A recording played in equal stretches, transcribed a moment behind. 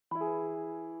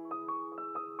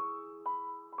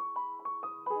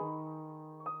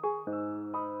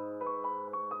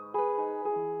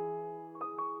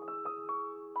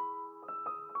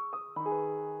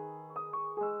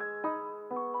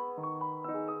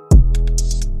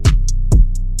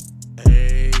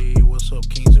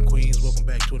Welcome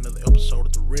back to another episode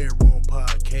of the Red Room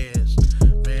Podcast.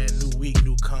 Man, new week,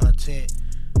 new content.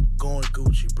 Going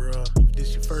Gucci, bruh. If this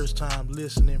is your first time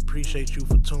listening, appreciate you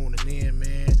for tuning in,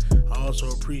 man. I also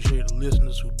appreciate the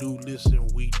listeners who do listen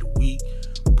week to week.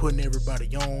 Putting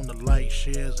everybody on, the likes,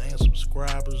 shares, and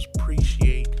subscribers.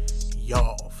 Appreciate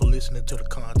y'all for listening to the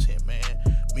content, man.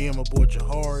 Me and my boy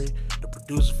Jahari, the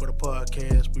producer for the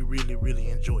podcast, we really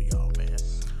enjoy y'all, man.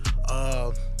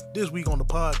 This week on the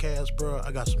podcast, bro,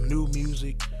 I got some new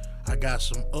music, I got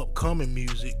some upcoming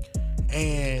music,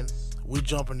 and we're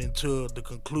jumping into the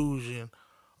conclusion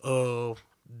of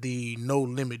the No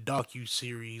Limit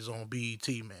docuseries on BET,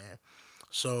 man.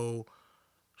 So,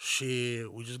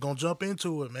 shit, we just gonna jump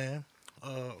into it, man.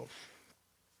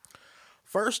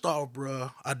 First off,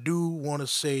 bro, I do want to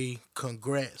say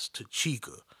congrats to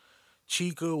Chica.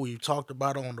 Chica, we've talked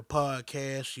about her on the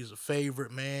podcast. She's a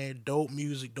favorite, man. Dope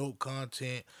music, dope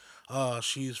content.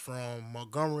 She's from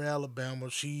Montgomery, Alabama.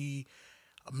 She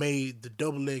made the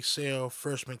XXL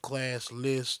freshman class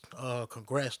list.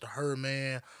 Congrats to her,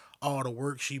 man. All the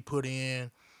work she put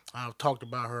in. I've talked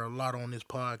about her a lot on this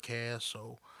podcast,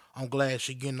 so I'm glad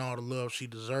she getting all the love she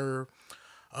deserved.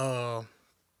 Yeah,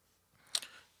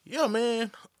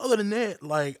 man. Other than that,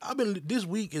 like this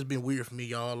week has been weird for me,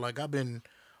 y'all. Like I've been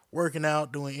working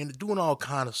out, doing all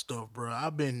kind of stuff, bro.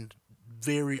 I've been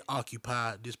very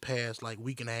occupied this past like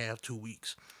week and a half, 2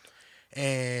 weeks,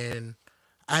 and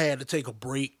I had to take a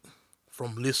break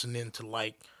from listening to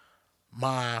like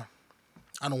my,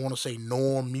 I don't want to say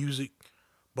norm music,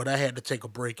 but I had to take a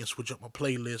break and switch up my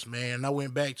playlist, man. And I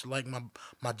went back to like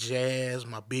my jazz,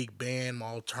 my big band, my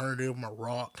alternative, my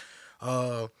rock,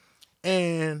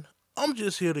 and I'm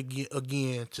just here to get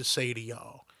again to say to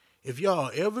y'all, if y'all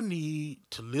ever need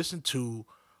to listen to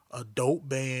a dope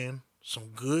band, some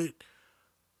good,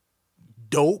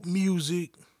 dope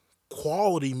music,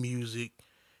 quality music,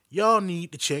 y'all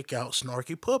need to check out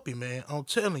Snarky Puppy, man. I'm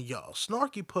telling y'all,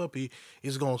 Snarky Puppy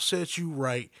is going to set you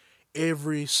right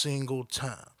every single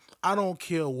time. I don't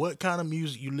care what kind of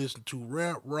music you listen to,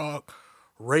 rap, rock,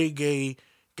 reggae,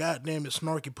 goddamn it,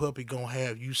 Snarky Puppy gonna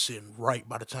have you sitting right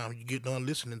by the time you get done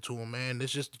listening to them, man.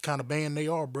 That's just the kind of band they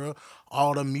are, bro.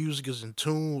 All the music is in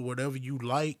tune, whatever you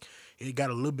like. It got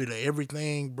a little bit of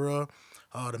everything, bro.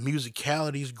 The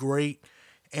musicality is great,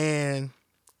 and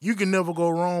you can never go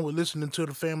wrong with listening to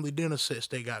the family dinner sets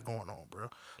they got going on, bro.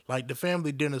 Like the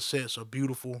family dinner sets are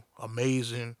beautiful,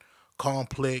 amazing,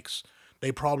 complex.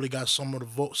 They probably got some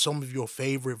of your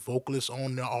favorite vocalists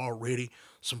on there already.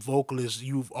 Some vocalists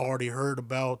you've already heard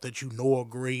about that you know are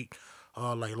great,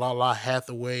 like La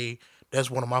Hathaway.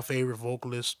 That's one of my favorite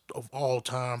vocalists of all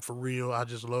time, for real. I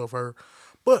just love her.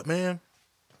 But man,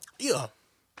 yeah,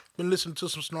 been listening to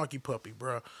some Snarky Puppy,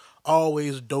 bro.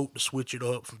 Always dope to switch it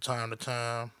up from time to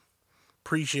time.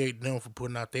 Appreciate them for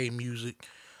putting out their music.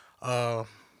 But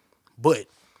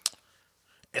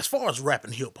as far as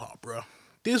rapping hip hop, bro,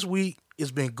 this week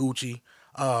it's been Gucci.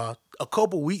 A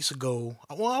couple weeks ago,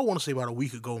 well, I want to say about a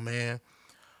week ago, man,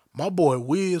 my boy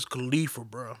Wiz Khalifa,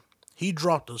 bro, he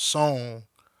dropped a song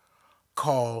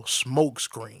called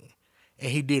Smokescreen,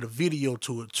 and he did a video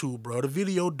to it too, bro. The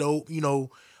video dope, he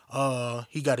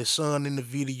got his son in the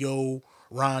video,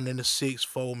 riding in the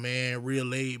 6'4", man, real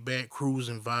laid back,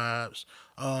 cruising vibes,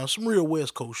 some real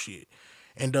West Coast shit.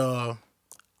 And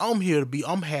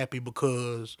I'm happy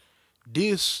because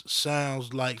this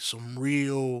sounds like some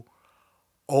real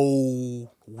old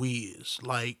Wiz.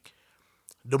 Like,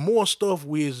 the more stuff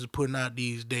Wiz is putting out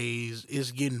these days,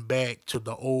 it's getting back to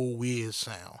the old Wiz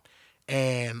sound.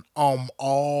 And I'm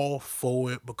all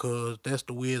for it because that's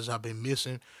the Wiz I've been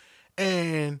missing.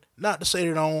 And not to say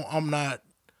that I'm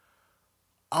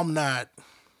not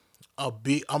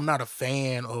a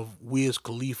fan of Wiz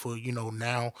Khalifa,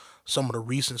 now some of the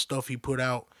recent stuff he put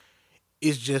out.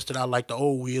 It's just that I like the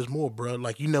old Wiz more, bro.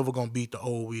 Like, you never gonna beat the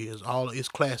old Wiz. It's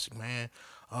classic, man.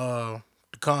 The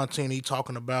content he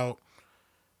talking about,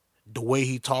 the way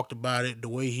he talked about it, the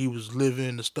way he was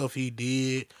living, the stuff he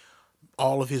did,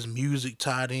 all of his music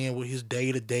tied in with his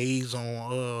day-to-days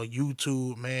on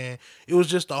YouTube, man. It was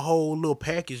just a whole little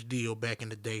package deal back in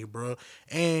the day, bro.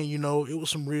 And, it was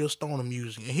some real stoner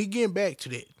music. And he getting back to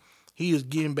that. He is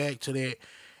getting back to that.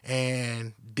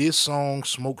 And this song,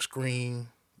 Smokescreen,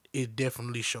 it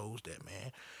definitely shows that,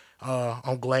 man.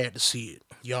 I'm glad to see it.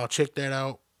 Y'all check that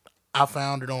out. I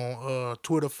found it on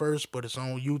Twitter first, but it's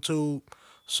on YouTube.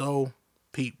 So,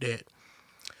 peep that.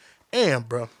 And,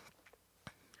 bro,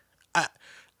 I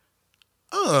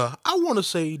want to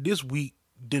say this week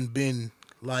didn't been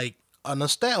like a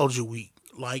nostalgia week.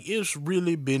 Like, it's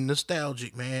really been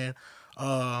nostalgic, man.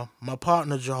 My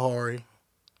partner Jahari,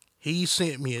 he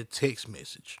sent me a text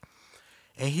message,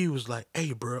 and he was like,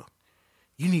 "Hey, bro,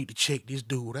 you need to check this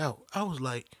dude out." I was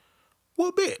like,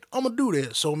 "Well, bet I'm gonna do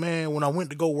that." So, man, when I went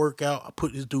to go work out, I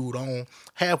put this dude on.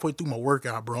 Halfway through my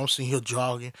workout, bro, I'm sitting here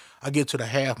jogging. I get to the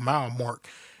half mile mark,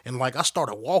 and like I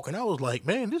started walking. I was like,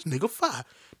 "Man, this nigga fire."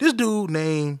 This dude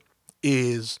name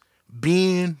is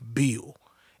Ben Bill,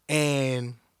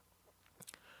 and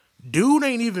dude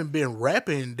ain't even been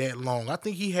rapping that long. I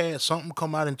think he had something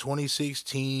come out in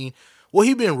 2016. Well,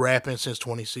 he been rapping since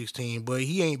 2016, but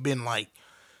he ain't been like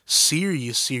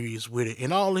serious with it.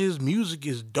 And all his music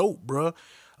is dope, bruh.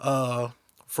 Uh,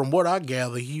 from what I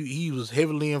gather, he was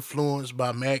heavily influenced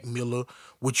by Mac Miller,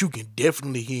 which you can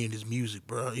definitely hear in his music,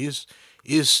 bruh.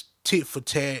 It's tit for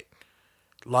tat,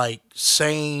 like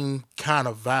same kind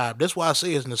of vibe. That's why I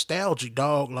say it's nostalgic,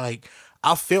 dog. Like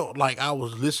I felt like I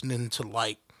was listening to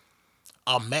like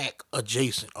a Mac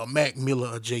adjacent, a Mac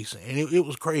Miller adjacent, and it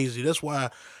was crazy. That's why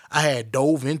I had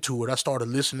dove into it. I started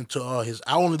listening to his.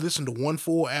 I only listened to one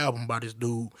full album by this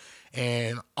dude,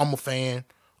 and I'm a fan.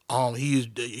 I'm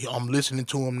listening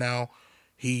to him now.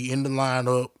 He in the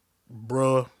lineup,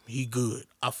 bruh. He good.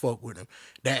 I fuck with him.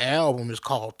 That album is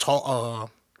called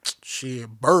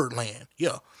Birdland.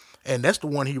 Yeah, and that's the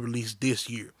one he released this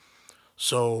year.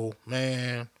 So,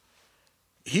 man,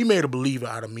 he made a believer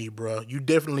out of me, bro. You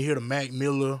definitely hear the Mac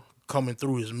Miller coming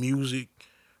through his music,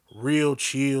 real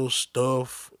chill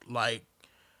stuff. Like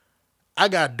I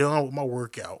got done with my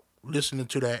workout, listening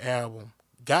to that album,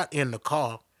 got in the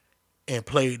car and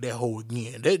played that whole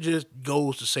again. That just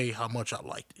goes to say how much I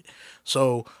liked it.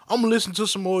 So I'm gonna listen to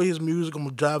some more of his music. I'm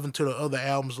gonna dive into the other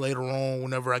albums later on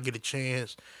whenever I get a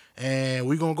chance. And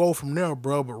we gonna go from there,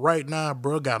 bro. But right now,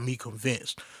 bro, got me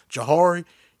convinced. Jahari,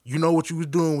 you know what you was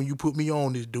doing when you put me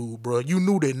on this dude, bro. You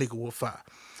knew that nigga was fire.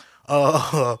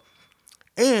 Uh,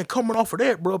 and coming off of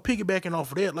that, bro, piggybacking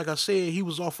off of that, like I said, he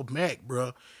was off of Mac,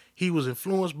 bro. He was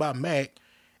influenced by Mac,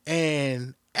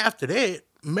 and after that,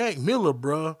 Mac Miller,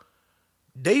 bro,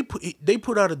 they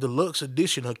put out a deluxe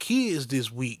edition of Kids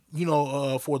this week.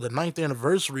 For the ninth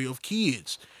anniversary of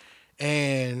Kids,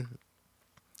 and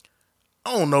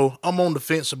I don't know. I'm on the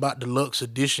fence about deluxe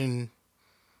edition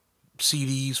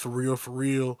CDs for real, for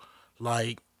real.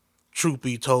 Like, truth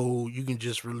be told, you can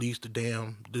just release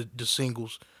the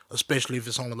singles, especially if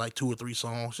it's only like two or three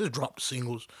songs. Just drop the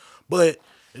singles, but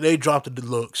they dropped the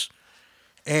deluxe,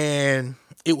 and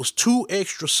it was two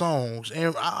extra songs.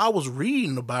 And I was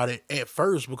reading about it at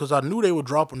first because I knew they were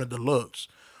dropping the deluxe,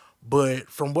 but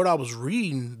from what I was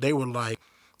reading, they were like,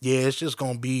 yeah, it's just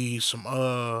gonna be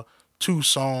some two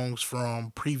songs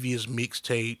from previous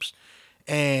mixtapes.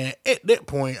 And at that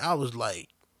point, I was like,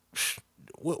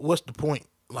 what's the point?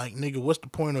 Like, nigga, what's the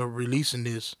point of releasing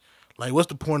this? Like, what's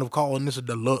the point of calling this a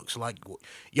deluxe? Like,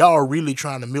 y'all are really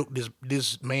trying to milk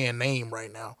this man name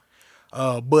right now.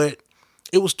 But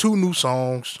it was two new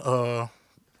songs,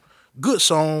 good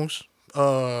songs.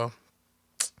 Uh,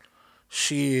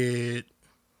 shit,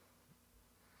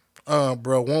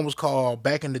 bro. One was called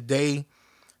 "Back in the Day,"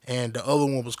 and the other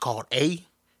one was called A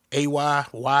Y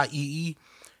Y E E.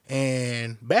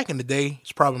 And "Back in the Day"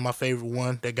 is probably my favorite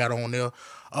one that got on there.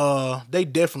 They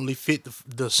definitely fit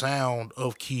the sound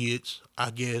of Kids,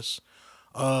 I guess.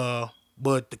 Uh,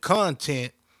 but the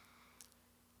content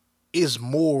is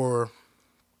more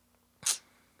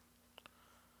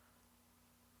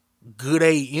good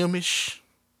AM ish.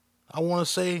 I want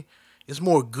to say it's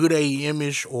more good AM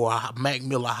ish or Mac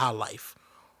Miller High Life.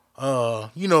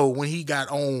 When he got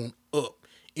on up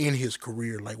in his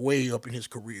career, like way up in his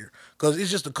career, because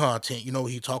it's just the content.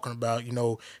 He talking about.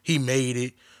 He made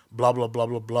it. Blah blah blah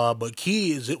blah blah. But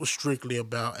Kids, it was strictly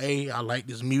about, hey, I like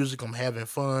this music. I'm having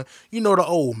fun. The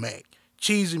old Mac,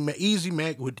 cheesy Mac, easy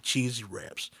Mac with the cheesy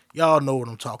raps. Y'all know what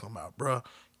I'm talking about, bruh.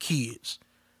 Kids,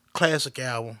 classic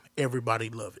album. Everybody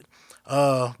love it.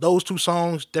 Those two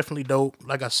songs definitely dope.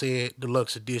 Like I said,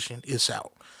 deluxe edition is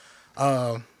out.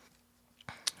 Uh,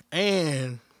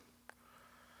 and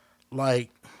like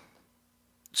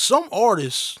some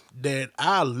artists that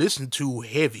I listen to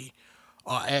heavy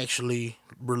are actually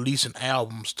releasing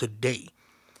albums today.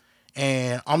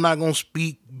 And I'm not gonna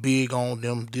speak big on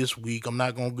them this week. I'm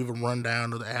not gonna give a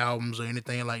rundown of the albums or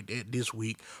anything like that this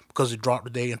week because it dropped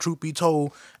today. And truth be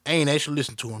told, I ain't actually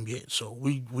listened to them yet. So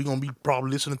we gonna be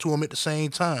probably listening to them at the same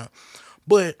time.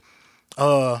 But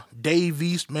Dave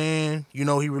East, man, he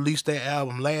released that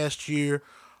album last year.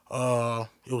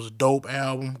 It was a dope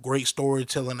album, great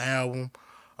storytelling album.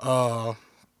 Uh,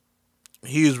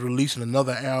 he is releasing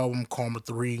another album, Karma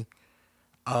 3,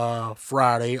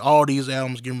 Friday. All these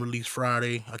albums getting released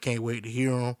Friday. I can't wait to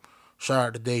hear them. Shout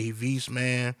out to Dave East,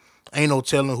 man. Ain't no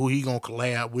telling who he gonna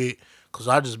collab with. Cause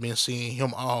I just been seeing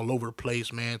him all over the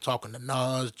place, man. Talking to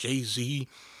Nas, Jay Z.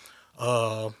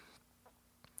 Uh,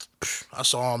 I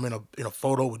saw him in a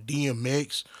photo with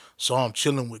DMX. Saw him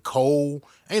chilling with Cole.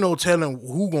 Ain't no telling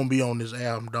who gonna be on this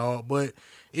album, dog. But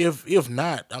if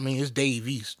not, I mean, it's Dave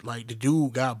East. Like the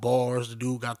dude got bars, the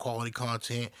dude got quality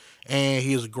content, and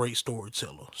he is a great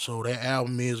storyteller. So that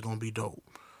album is gonna be dope.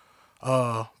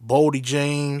 Boldy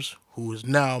James, who is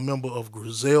now a member of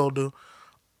Griselda.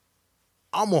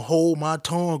 I'm gonna hold my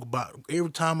tongue about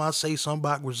every time I say something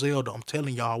about Griselda. I'm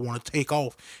telling y'all, I want to take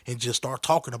off and just start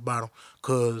talking about them,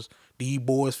 cause these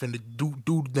boys finna do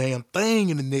the damn thing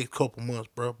in the next couple months,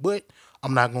 bro. But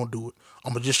I'm not gonna do it.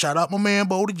 I'm gonna just shout out my man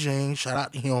Bodie James. Shout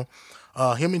out to him.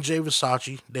 Him and Jay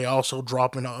Versace. They also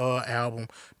dropping a album,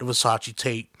 the Versace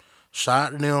tape.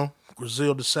 Shout out to them.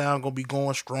 Griselda sound gonna be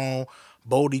going strong.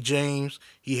 Bodie James,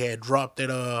 he had dropped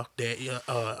I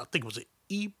think it was an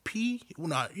EP. Well,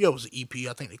 not yeah, it was an EP.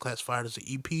 I think they classified it as an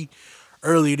EP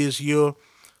earlier this year.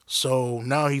 So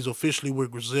now he's officially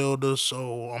with Griselda.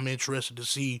 So I'm interested to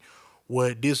see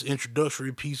what this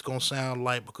introductory piece gonna sound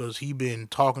like, because he been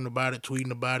talking about it,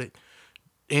 tweeting about it,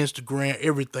 Instagram,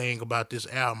 everything about this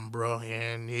album, bro.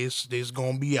 And it's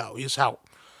gonna be out. It's out.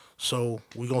 So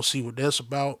we gonna see what that's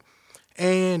about.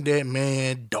 And that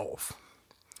man Dolph.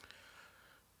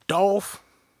 Dolph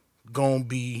gonna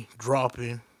be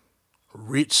dropping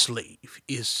Rich Slave.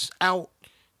 It's out.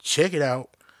 Check it out.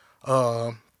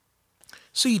 Uh,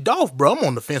 See, Dolph, bro, I'm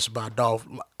on the fence about Dolph.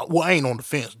 Well, I ain't on the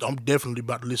fence. I'm definitely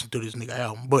about to listen to this nigga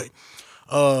album, but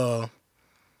uh,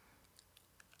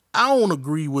 I don't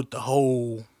agree with the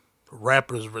whole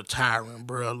rappers retiring,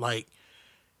 bro. Like,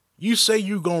 you say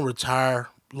you gonna retire,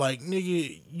 like,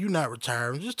 nigga, you not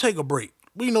retiring. Just take a break.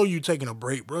 We know you taking a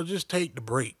break, bro. Just take the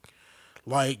break.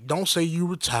 Like, don't say you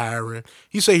retiring.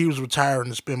 He said he was retiring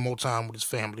to spend more time with his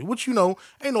family, which, ain't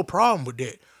no problem with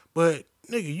that. But,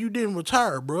 nigga, you didn't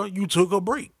retire, bro. You took a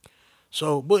break.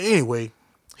 So, but anyway,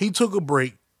 he took a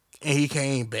break and he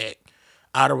came back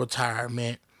out of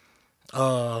retirement.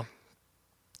 Uh,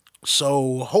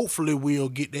 so hopefully we'll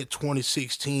get that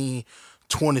 2016,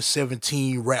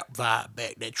 2017 rap vibe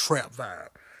back, that trap vibe.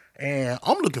 And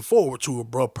I'm looking forward to it,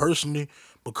 bro, personally,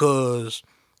 because,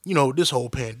 this whole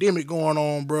pandemic going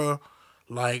on, bro.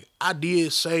 Like, I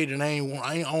did say that I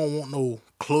don't want no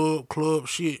club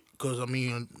shit, because, I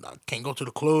mean, I can't go to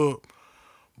the club.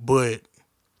 But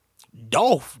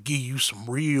Dolph give you some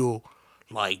real,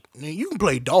 like, man, you can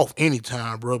play Dolph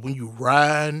anytime, bro. When you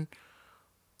riding,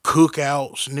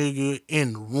 cookouts, nigga,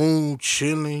 in the room,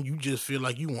 chilling, you just feel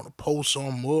like you want to post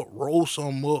something up, roll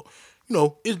something up.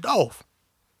 It's Dolph.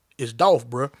 It's Dolph,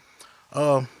 bro.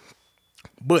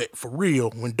 But for real,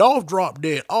 when Dolph dropped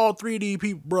that, all three of these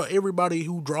people, bro, everybody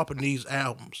who dropping these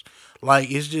albums,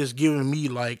 like, it's just giving me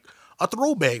like a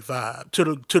throwback vibe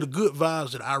to the good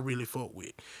vibes that I really fuck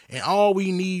with. And all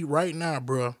we need right now,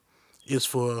 bro, is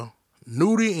for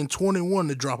Nudie and 21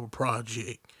 to drop a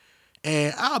project.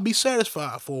 And I'll be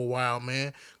satisfied for a while,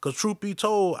 man. Cause truth be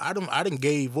told, I done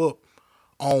gave up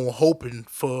on hoping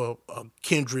for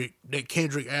that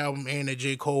Kendrick album and that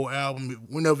J. Cole album.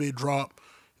 Whenever it dropped,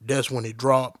 that's when it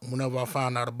dropped. Whenever I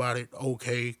found out about it,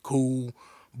 okay, cool.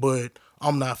 But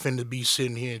I'm not finna be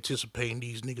sitting here anticipating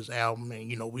these niggas' album,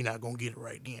 and we not gonna get it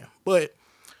right then. But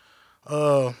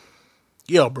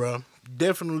yeah, bro,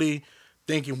 definitely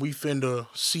thinking we finna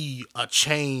see a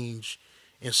change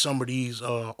in some of these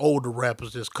older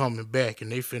rappers that's coming back,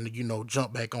 and they finna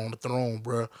jump back on the throne,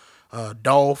 bro.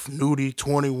 Dolph, Nudie,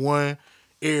 21,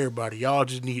 everybody, y'all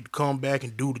just need to come back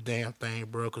and do the damn thing,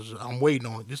 bro. Cause I'm waiting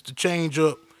on it. This the change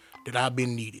up that I've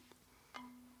been needed.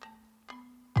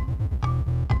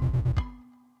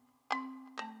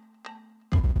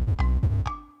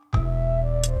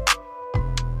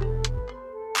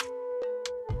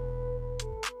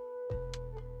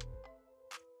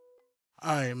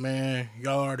 All right, man.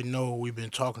 Y'all already know we've been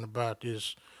talking about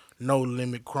this No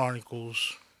Limit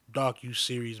Chronicles docu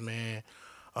series, man.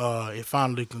 It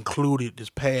finally concluded this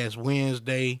past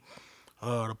Wednesday.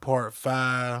 The part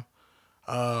five.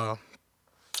 Uh,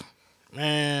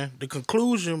 Man, the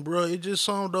conclusion, bro. It just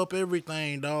summed up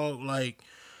everything, dog. Like,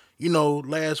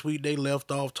 last week they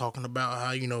left off talking about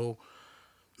how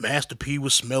Master P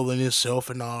was smelling himself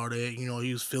and all that. He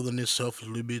was feeling himself a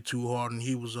little bit too hard, and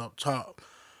he was up top.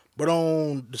 But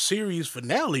on the series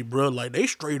finale, bro, like, they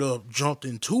straight up jumped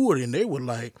into it and they were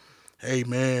like, hey,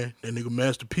 man, that nigga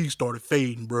Master P started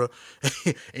fading, bro.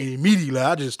 And immediately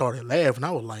I just started laughing.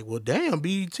 I was like, well, damn,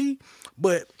 BET.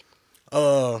 But,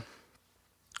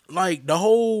 like, the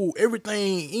whole,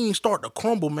 everything ain't start to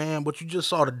crumble, man, but you just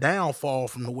saw the downfall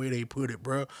from the way they put it,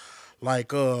 bro.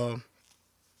 Like,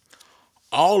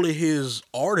 all of his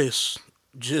artists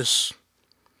just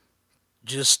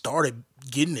just started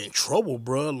getting in trouble,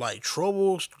 bro. Like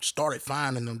trouble started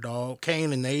finding them, dog.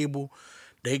 Cain and Abel,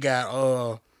 they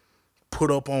got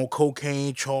put up on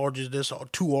cocaine charges. That's all.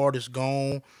 Two artists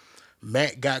gone.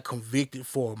 Matt got convicted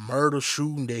for a murder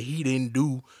shooting that he didn't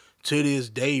do. To this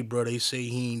day, bro, they say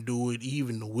he ain't do it.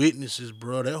 Even the witnesses,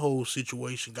 bro, that whole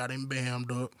situation got him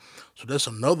bammed up. So that's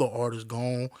another artist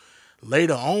gone.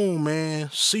 Later on,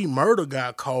 man, C Murder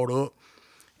got caught up,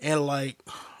 and like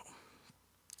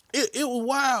it was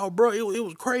wild, bro. It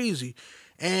was crazy,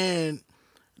 and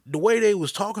the way they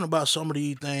was talking about some of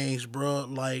these things, bro,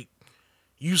 like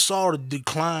you saw the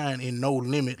decline in No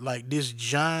Limit, like this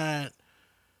giant,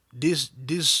 this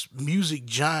music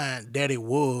giant that it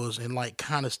was, and like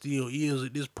kind of still is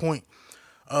at this point.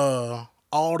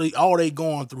 All they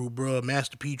going through, bro.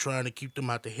 Master P trying to keep them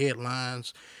out the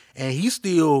headlines, and he's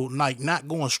still like not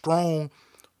going strong.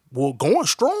 Well, going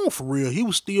strong for real. He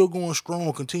was still going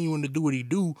strong, continuing to do what he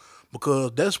do,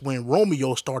 because that's when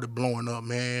Romeo started blowing up,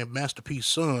 man. Master P's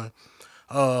son.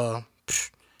 Uh,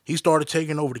 he started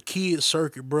taking over the kids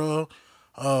circuit, bro.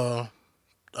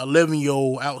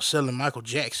 11-year-old outselling Michael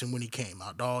Jackson when he came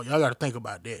out, dog. Y'all got to think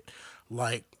about that.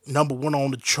 Like, number one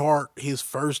on the chart, his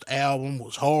first album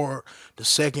was hard. The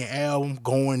second album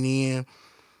going in.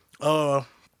 Uh,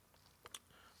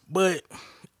 but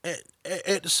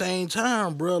at the same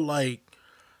time, bro, like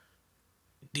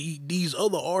these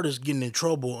other artists getting in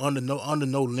trouble under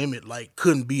no limit, like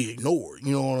couldn't be ignored.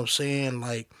 You know what I'm saying?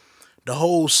 Like the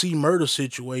whole C Murder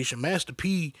situation, Master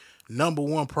P number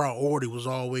one priority was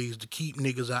always to keep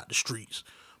niggas out the streets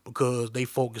because they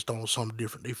focused on something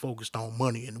different. They focused on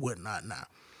money and whatnot now.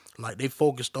 Like they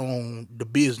focused on the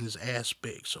business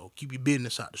aspect. So keep your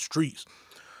business out the streets.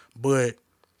 But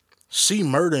C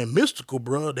Murder and Mystical,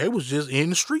 bro, they was just in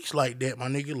the streets like that, my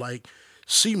nigga. Like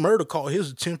C Murder caught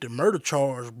his attempted murder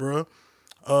charge, bro,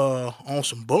 on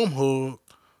some bum hug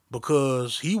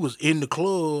because he was in the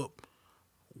club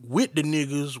with the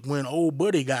niggas when old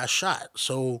buddy got shot.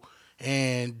 So,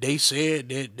 and they said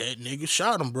that that nigga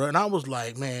shot him, bro. And I was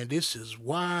like, man, this is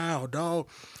wild, dog.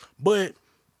 But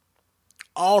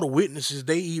all the witnesses,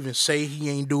 they even say he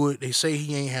ain't do it. They say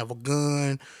he ain't have a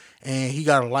gun, and he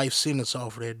got a life sentence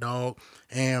off of that, dog.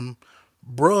 And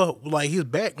bruh, like his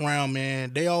background,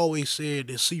 man, they always said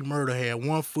that C Murder had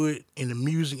one foot in the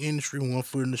music industry, one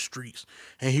foot in the streets,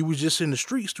 and he was just in the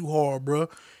streets too hard, bruh.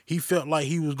 He felt like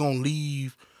he was gonna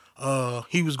leave.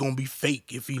 He was gonna be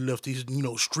fake if he left his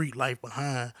street life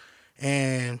behind.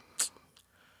 And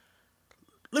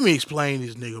let me explain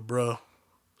this nigga, bruh.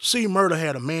 C Murder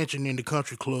had a mansion in the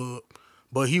country club,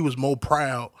 but he was more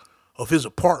proud of his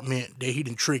apartment that he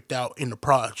done tricked out in the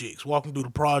projects. Walking through the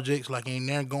projects like ain't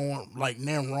nothing going, like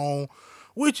nothing wrong,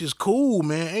 which is cool,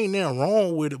 man. Ain't nothing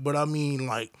wrong with it, but I mean,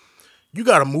 like, you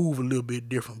gotta move a little bit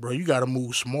different, bro. You gotta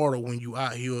move smarter when you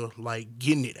out here, like,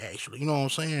 getting it, actually. You know what I'm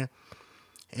saying?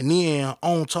 And then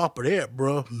on top of that,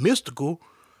 bro, Mystical,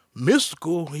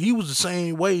 he was the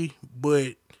same way,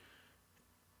 but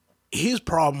his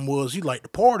problem was he liked to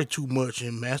party too much,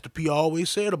 and Master P always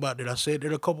said about that. I said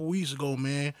that a couple weeks ago,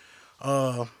 man.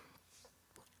 Uh,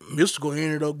 Mystical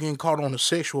ended up getting caught on a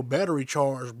sexual battery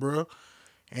charge, bruh,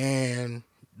 and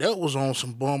that was on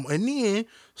some bum. And then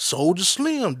Soldier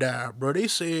Slim died, bro. They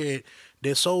said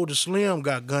that Soldier Slim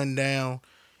got gunned down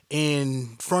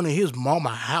in front of his mama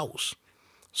house.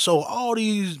 So all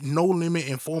these No Limit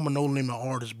and former No Limit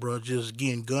artists, bro, just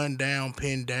getting gunned down,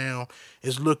 pinned down.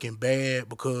 It's looking bad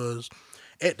because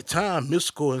at the time,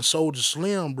 Mystical and Soldier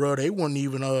Slim, bro, they weren't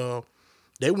even a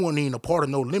part of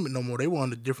No Limit no more. They were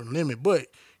on a different limit. But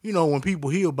when people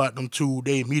hear about them two,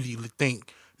 they immediately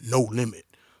think No Limit.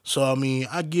 So I mean,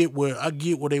 I get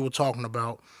what they were talking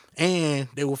about, and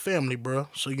they were family, bro.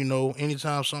 So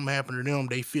anytime something happened to them,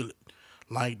 they feel it.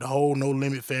 Like the whole No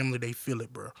Limit family, they feel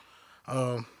it, bro.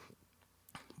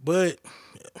 But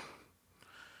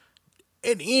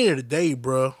at the end of the day,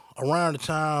 bro, around the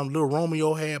time Lil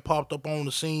Romeo had popped up on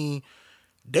the scene,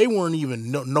 they weren't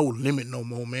even no limit no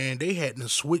more, man. They hadn't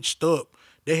switched up.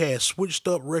 They had switched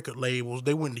up record labels.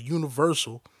 They went to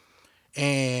Universal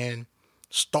and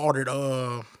started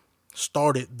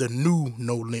the new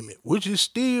No Limit, which is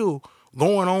still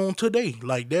going on today.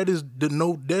 Like that's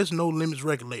No Limit's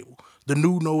record label. The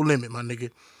new No Limit, my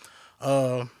nigga.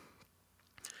 Uh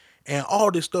and all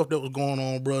this stuff that was going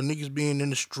on, bro. Niggas being in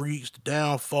the streets, the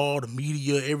downfall, the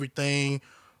media, everything.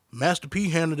 Master P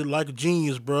handled it like a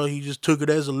genius, bro. He just took it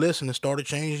as a lesson and started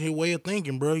changing his way of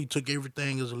thinking, bro. He took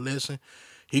everything as a lesson.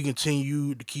 He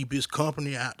continued to keep his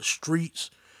company out the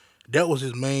streets. That was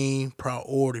his main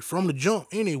priority from the jump,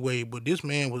 anyway. But this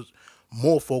man was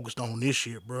more focused on this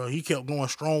shit, bro. He kept going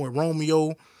strong with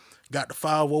Romeo. Got the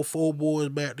 504 boys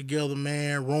back together,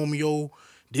 man. Romeo,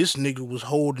 this nigga was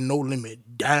holding No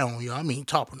Limit down, I mean,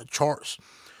 topping the charts.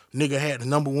 Nigga had the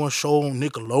 #1 show on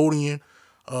Nickelodeon.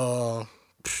 Uh,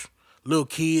 Little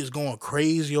kids going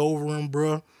crazy over him,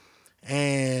 bro.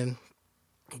 And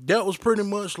that was pretty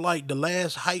much like the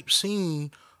last hype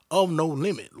scene of No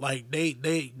Limit. Like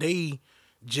they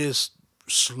just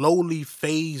slowly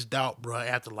phased out, bro,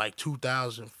 after like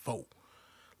 2004.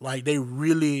 Like they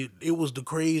really, it was the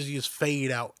craziest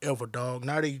fade out ever, dog.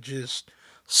 Now they just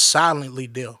silently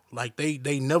there. Like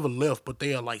they never left, but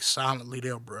they are like silently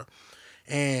there, bro.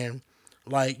 And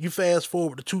like you fast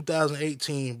forward to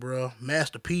 2018, bro.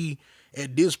 Master P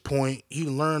at this point, he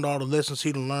learned all the lessons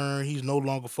he learned. He's no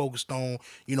longer focused on,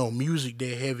 music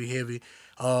that heavy.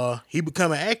 He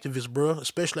become an activist, bro,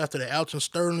 especially after the Alton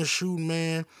Sterling shooting,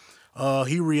 man.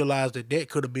 He realized that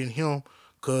could have been him,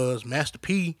 cause Master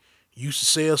P used to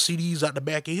sell CDs out the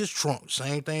back of his trunk.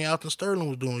 Same thing Alton Sterling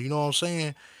was doing, you know what I'm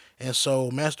saying? And so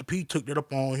Master P took that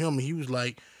up on him, and he was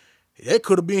like, that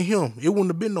could have been him. It wouldn't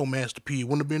have been no Master P. It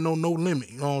wouldn't have been no Limit.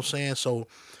 You know what I'm saying? So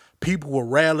people were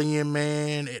rallying,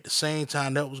 man. At the same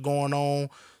time that was going on,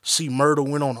 C Murder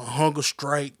went on a hunger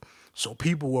strike. So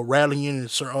people were rallying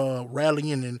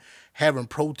and having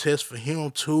protests for him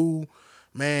too.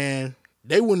 Man,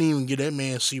 they wouldn't even give that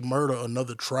man C Murder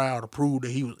another trial to prove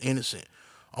that he was innocent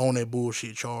on that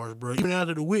bullshit charge, bro. Even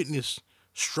after the witness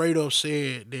straight up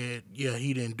said that, yeah,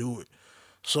 he didn't do it.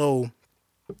 So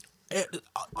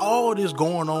all this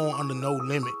going on under No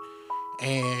Limit,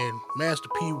 and Master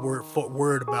P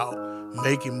worried about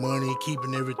making money,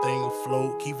 keeping everything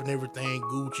afloat, keeping everything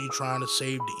Gucci, trying to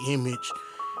save the image,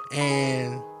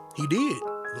 and he did.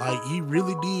 Like, he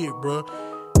really did, bro.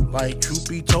 Like, truth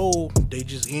be told, they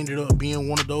just ended up being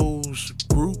one of those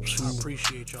groups who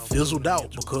fizzled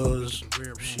out because,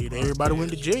 shit, everybody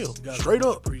went to jail. Straight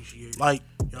up. Like,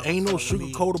 ain't no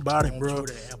sugarcoat about it, bro.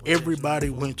 Everybody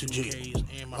went to jail.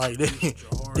 Like,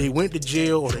 they went to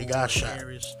jail or they got shot.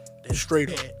 Straight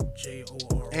up.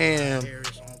 And,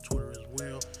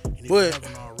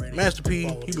 but Master P,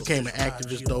 he became an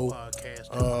activist, though.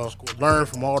 Learned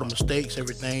from all the mistakes,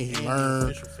 everything he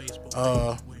learned.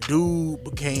 Dude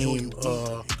became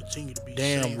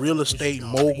damn real estate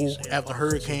mogul after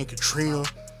Hurricane Katrina.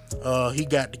 He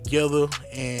got together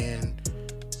and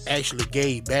actually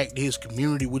gave back to his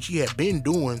community, which he had been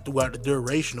doing throughout the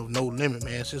duration of No Limit,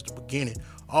 man, since the beginning.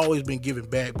 Always been giving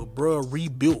back, but bruh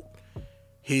rebuilt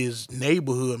his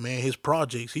neighborhood, man, his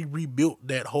projects. He rebuilt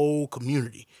that whole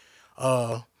community.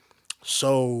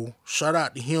 So shout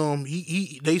out to him.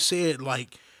 They said,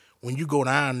 like, when you go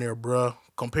down there, bruh,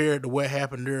 compared to what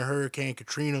happened during Hurricane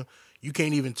Katrina, you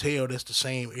can't even tell that's the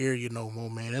same area no more,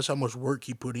 man. That's how much work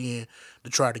he put in to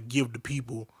try to give the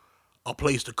people a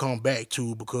place to come back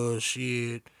to, because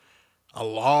shit, a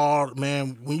lot,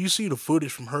 man, when you see the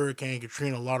footage from Hurricane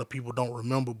Katrina, a lot of people don't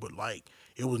remember, but like,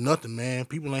 it was nothing, man.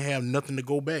 People ain't have nothing to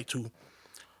go back to.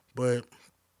 But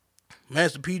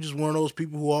Master P just one of those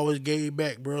people who always gave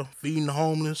back, bro. Feeding the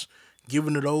homeless,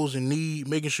 giving to those in need,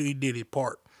 making sure he did his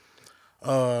part.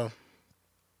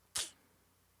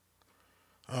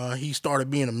 He started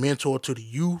being a mentor to the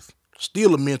youth,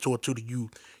 still a mentor to the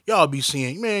youth. Y'all be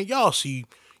seeing, man, y'all see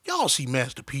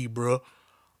Master P, bro,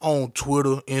 on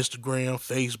Twitter, Instagram,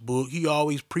 Facebook. He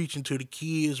always preaching to the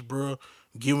kids, bro,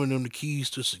 giving them the keys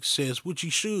to success, which he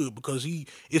should, because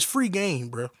it's free game,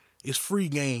 bro. It's free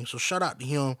game. So shout out to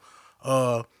him.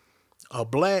 A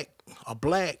black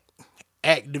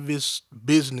activist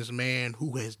businessman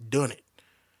who has done it,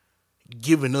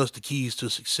 giving us the keys to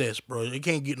success, bro. It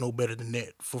can't get no better than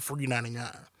that for free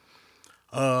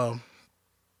 99.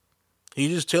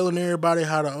 He's just telling everybody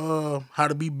how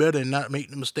to be better and not make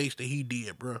the mistakes that he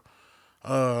did, bro.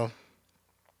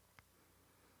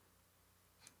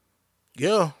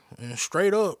 Yeah, and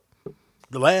straight up,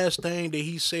 the last thing that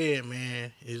he said,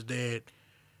 man, is that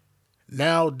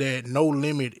now that No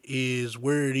Limit is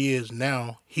where it is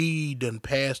now, he done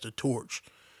passed the torch.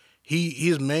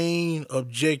 His main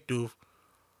objective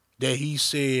that he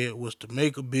said was to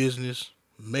make a business,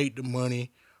 make the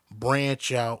money,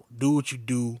 branch out, do what you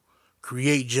do,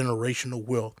 create generational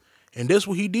wealth. And that's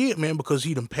what he did, man, because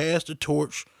he done passed the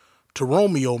torch to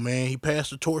Romeo, man. He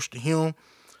passed the torch to him,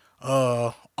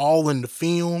 all in the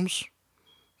films.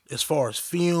 As far as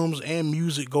films and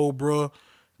music go, bro,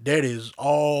 that is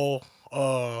all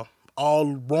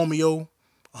Romeo,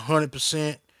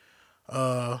 100%.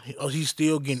 He's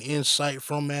still getting insight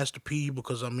from Master P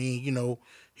because, I mean,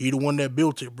 he the one that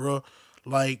built it, bro.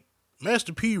 Like,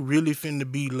 Master P really finna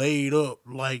be laid up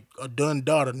like a done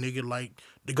daughter, nigga. Like,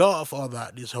 the Godfather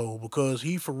out this hole, because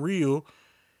he for real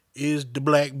is the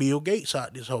Black Bill Gates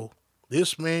out this hole.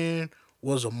 This man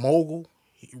was a mogul,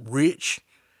 rich,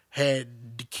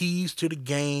 had the keys to the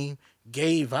game,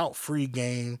 gave out free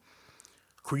game,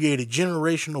 created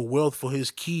generational wealth for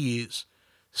his kids,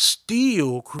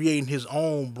 still creating his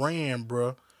own brand,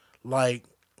 bruh. Like,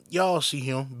 y'all see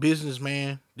him,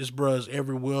 businessman. This bruh is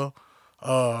everywhere.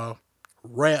 Uh,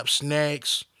 Rap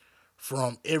snacks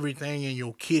from everything in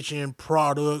your kitchen,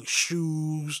 products,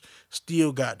 shoes,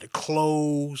 still got the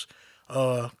clothes,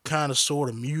 kind of sort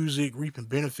of music, reaping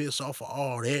benefits off of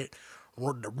all that.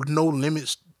 No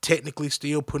Limits technically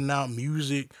still putting out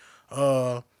music.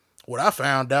 What I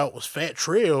found out was Fat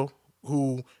Trail,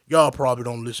 who y'all probably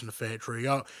don't listen to Fat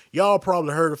Trail. Y'all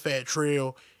probably heard of Fat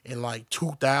Trail in like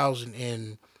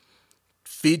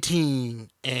 2015,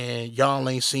 and y'all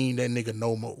ain't seen that nigga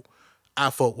no more. I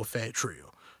fuck with Fat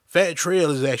Trail. Fat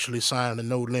Trail is actually signed to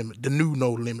the new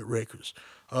No Limit records.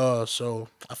 So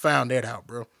I found that out,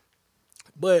 bro.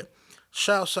 But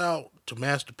shouts out to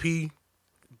Master P,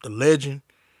 the legend.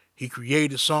 He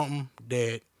created something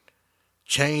that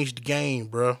changed the game,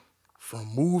 bro.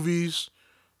 From movies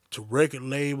to record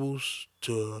labels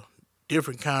to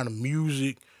different kind of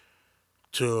music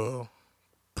to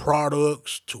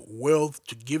products to wealth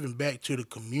to giving back to the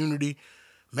community.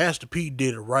 Master P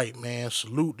did it right, man.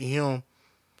 Salute to him,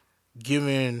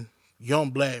 giving young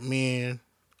black men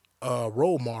a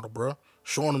role model, bro,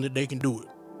 showing them that they can do it.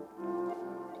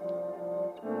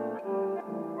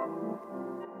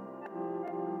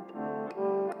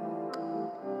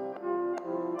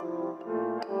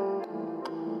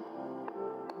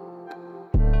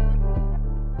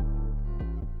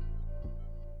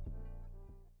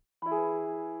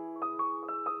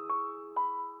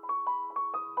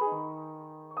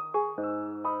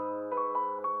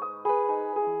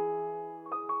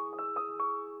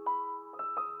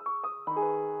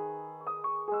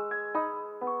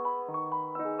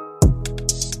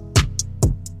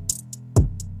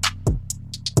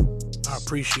 I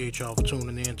appreciate y'all for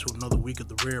tuning in to another week of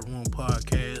the Red Room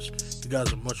Podcast. You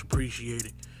guys are much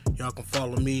appreciated. Y'all can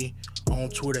follow me on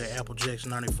Twitter at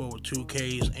Applejackson94 with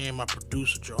 2Ks, and my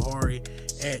producer Jahari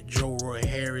at Joe Roy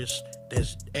Harris.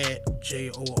 That's at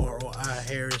JOROI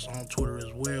Harris on Twitter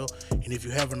as well. And if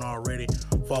you haven't already,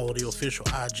 follow the official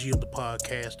IG of the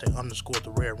podcast at _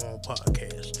 the Red Room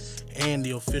Podcast, and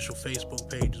the official Facebook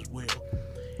page as well.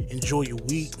 Enjoy your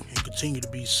week and continue to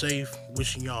be safe.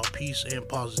 Wishing y'all peace and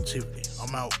positivity.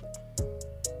 I'm out.